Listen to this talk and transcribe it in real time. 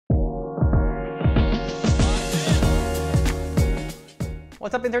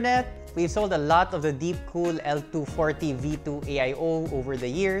What's up, Internet? We've sold a lot of the Deepcool L240 V2 AIO over the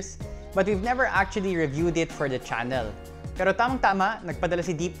years, but we've never actually reviewed it for the channel. Pero tamang-tama, nagpadala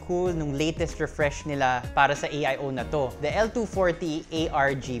si Deepcool nung latest refresh nila para sa AIO na to, the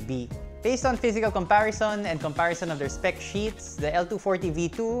L240ARGB. Based on physical comparison and comparison of their spec sheets, the L240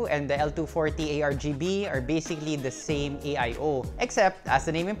 V2 and the L240 ARGB are basically the same AIO, except, as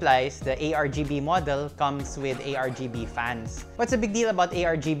the name implies, the ARGB model comes with ARGB fans. What's the big deal about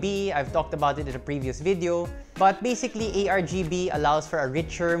ARGB? I've talked about it in a previous video, but basically ARGB allows for a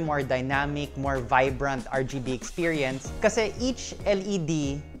richer, more dynamic, more vibrant RGB experience kasi each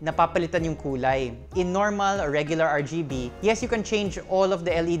LED napapalitan yung kulay. In normal or regular RGB, yes, you can change all of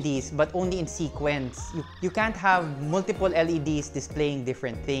the LEDs but only in sequence. You can't have multiple LEDs displaying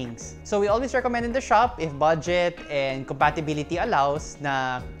different things. So we always recommend in the shop, if budget and compatibility allows,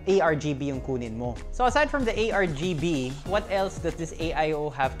 na ARGB yung kunin mo. So aside from the ARGB, what else does this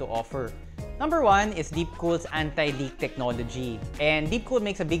AIO have to offer? Number one is Deepcool's anti-leak technology. And Deepcool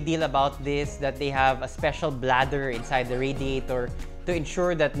makes a big deal about this, that they have a special bladder inside the radiator to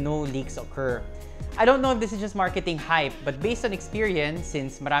ensure that no leaks occur. I don't know if this is just marketing hype, but based on experience,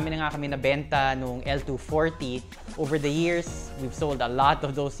 since marami na nga kami nabenta nung L240, over the years, we've sold a lot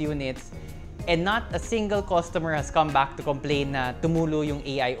of those units, and not a single customer has come back to complain na tumulo yung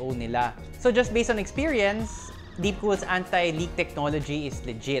AIO nila. So just based on experience, Deepcool's anti-leak technology is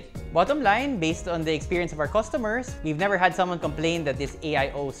legit. Bottom line, based on the experience of our customers, we've never had someone complain that this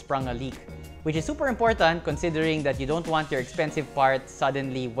AIO sprung a leak, which is super important considering that you don't want your expensive parts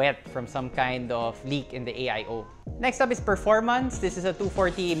suddenly wet from some kind of leak in the AIO. Next up is performance. This is a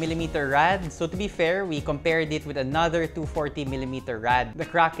 240mm rad. So to be fair, we compared it with another 240mm rad, the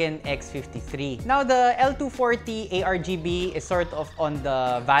Kraken X53. Now the L240 ARGB is sort of on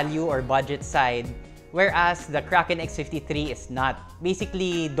the value or budget side, whereas the Kraken X53 is not.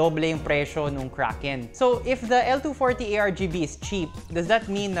 Basically, doble yung presyo nung Kraken. So, if the L240 ARGB is cheap, does that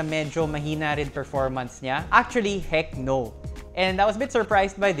mean na medyo mahina rin performance niya? Actually, heck no. And I was a bit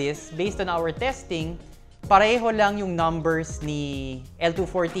surprised by this. Based on our testing, pareho lang yung numbers ni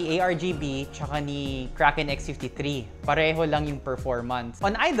L240 ARGB tsaka ni Kraken X53. Pareho lang yung performance.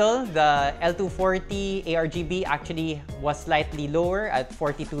 On idle, the L240 ARGB actually was slightly lower at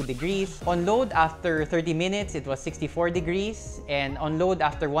 42 degrees. On load, after 30 minutes, it was 64 degrees. And on load,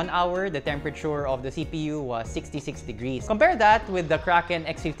 after 1 hour, the temperature of the CPU was 66 degrees. Compare that with the Kraken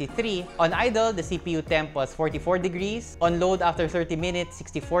X53. On idle, the CPU temp was 44 degrees. On load, after 30 minutes,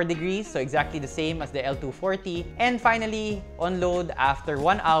 64 degrees. So exactly the same as the L240. And finally, on load, after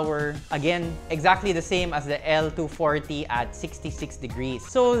 1 hour, again, exactly the same as the L240 at 66 degrees.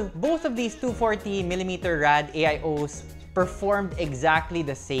 So both of these 240mm rad AIOs performed exactly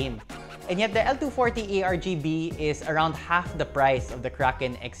the same. And yet the L240 ARGB is around half the price of the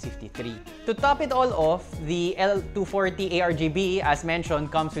Kraken X53. To top it all off, the L240 ARGB, as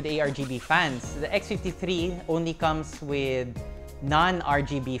mentioned, comes with ARGB fans. The X53 only comes with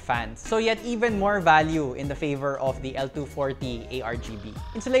non-RGB fans. So yet even more value in the favor of the L240 ARGB.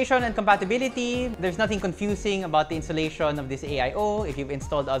 Installation and compatibility, there's nothing confusing about the installation of this AIO. If you've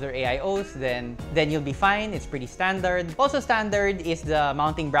installed other AIOs, then you'll be fine. It's pretty standard. Also standard is the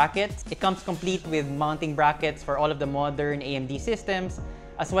mounting brackets. It comes complete with mounting brackets for all of the modern AMD systems,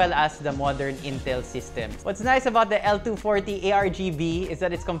 as well as the modern Intel systems. What's nice about the L240 ARGB is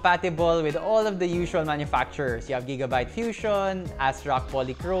that it's compatible with all of the usual manufacturers. You have Gigabyte Fusion, ASRock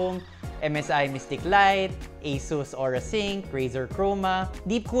Polychrome, MSI Mystic Light, Asus Aura Sync, Razer Chroma.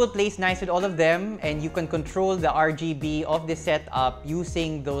 Deepcool plays nice with all of them, and you can control the RGB of the setup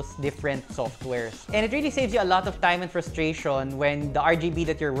using those different softwares. And it really saves you a lot of time and frustration when the RGB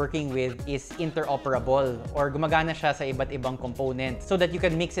that you're working with is interoperable or gumagana siya sa iba't ibang components so that you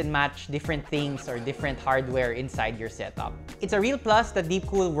can mix and match different things or different hardware inside your setup. It's a real plus that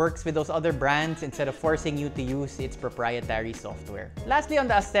Deepcool works with those other brands instead of forcing you to use its proprietary software. Lastly, on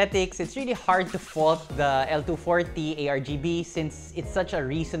the aesthetics, it's really hard to fault the L240 ARGB since it's such a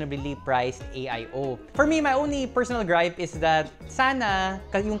reasonably priced AIO. For me, my only personal gripe is that sana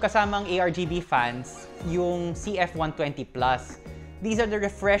yung kasamang ARGB fans, yung CF120 Plus. These are the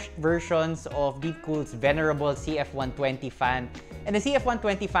refreshed versions of Deepcool's venerable CF120 fan. And the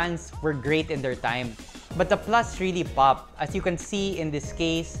CF120 fans were great in their time. But the Plus really pop. As you can see in this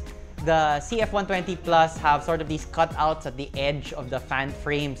case, the CF120 Plus have sort of these cutouts at the edge of the fan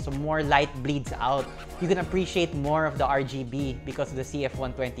frame, so more light bleeds out. You can appreciate more of the RGB because of the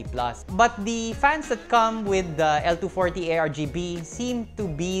CF120 Plus. But the fans that come with the L240 ARGB seem to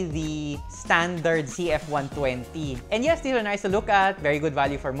be the standard CF120. And yes, these are nice to look at, very good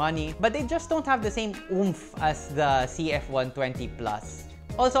value for money, but they just don't have the same oomph as the CF120 Plus.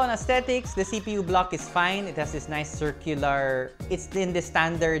 Also on aesthetics, the CPU block is fine. It has this nice circular, it's in the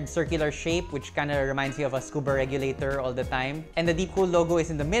standard circular shape, which kind of reminds you of a scuba regulator all the time. And the Deepcool logo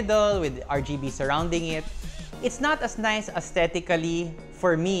is in the middle with RGB surrounding it. It's not as nice aesthetically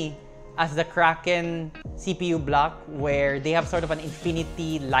for me as the Kraken CPU block, where they have sort of an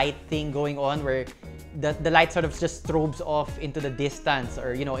infinity light thing going on, where the light sort of just strobes off into the distance,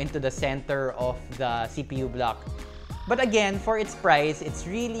 or into the center of the CPU block. But again, for its price, it's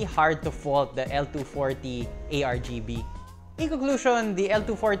really hard to fault the L240 ARGB. In conclusion, the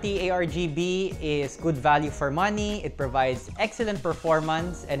L240 ARGB is good value for money. It provides excellent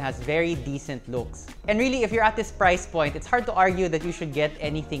performance and has very decent looks. And really, if you're at this price point, it's hard to argue that you should get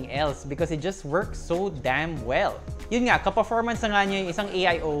anything else because it just works so damn well. Yun nga, ka-performance na nga niya yung isang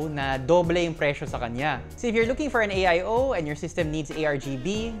AIO na doble yung presyo sa kanya. So if you're looking for an AIO and your system needs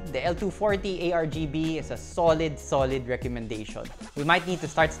ARGB, the L240 ARGB is a solid recommendation. We might need to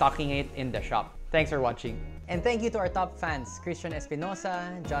start stocking it in the shop. Thanks for watching. And thank you to our top fans, Christian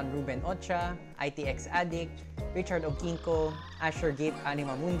Espinosa, John Ruben Ocha, ITX Addict, Richard Okinko, Asher Gate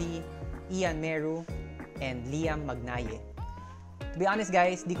Animamundi, Ian Meru, and Liam Magnaye. To be honest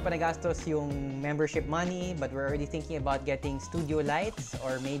guys, di ko pa nagastos yung membership money, but we're already thinking about getting studio lights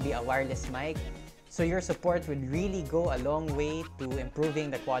or maybe a wireless mic. So your support would really go a long way to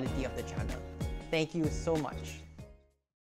improving the quality of the channel. Thank you so much.